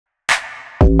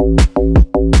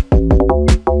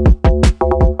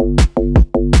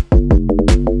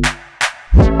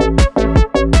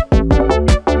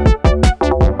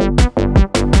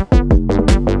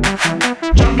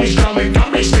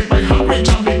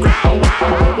wow,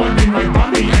 wow. One in my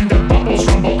bummy and the bubbles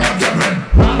rumble abdomen.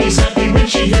 Mommy's happy when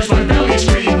she hears my belly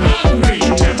scream hungry. She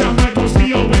taps out my post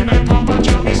meal when I pump on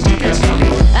Jummies deep as gummy.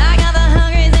 I got the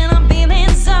hungries and I'm feeling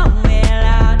so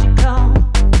illogical.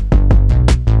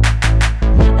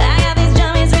 I got these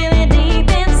Jummies really deep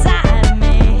inside of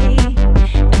me.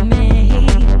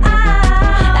 I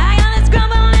got this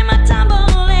grumble in my tumble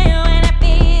when it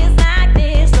feels like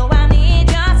this, so I need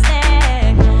your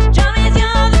snack. Jummies,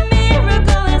 you're the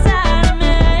miracle inside of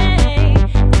me.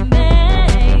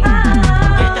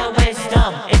 Get the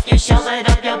wisdom if you shove it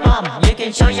up your bum. You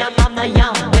can show your mom the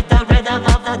yum with the rhythm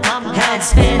of the thumb. Head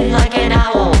spin like an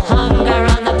owl.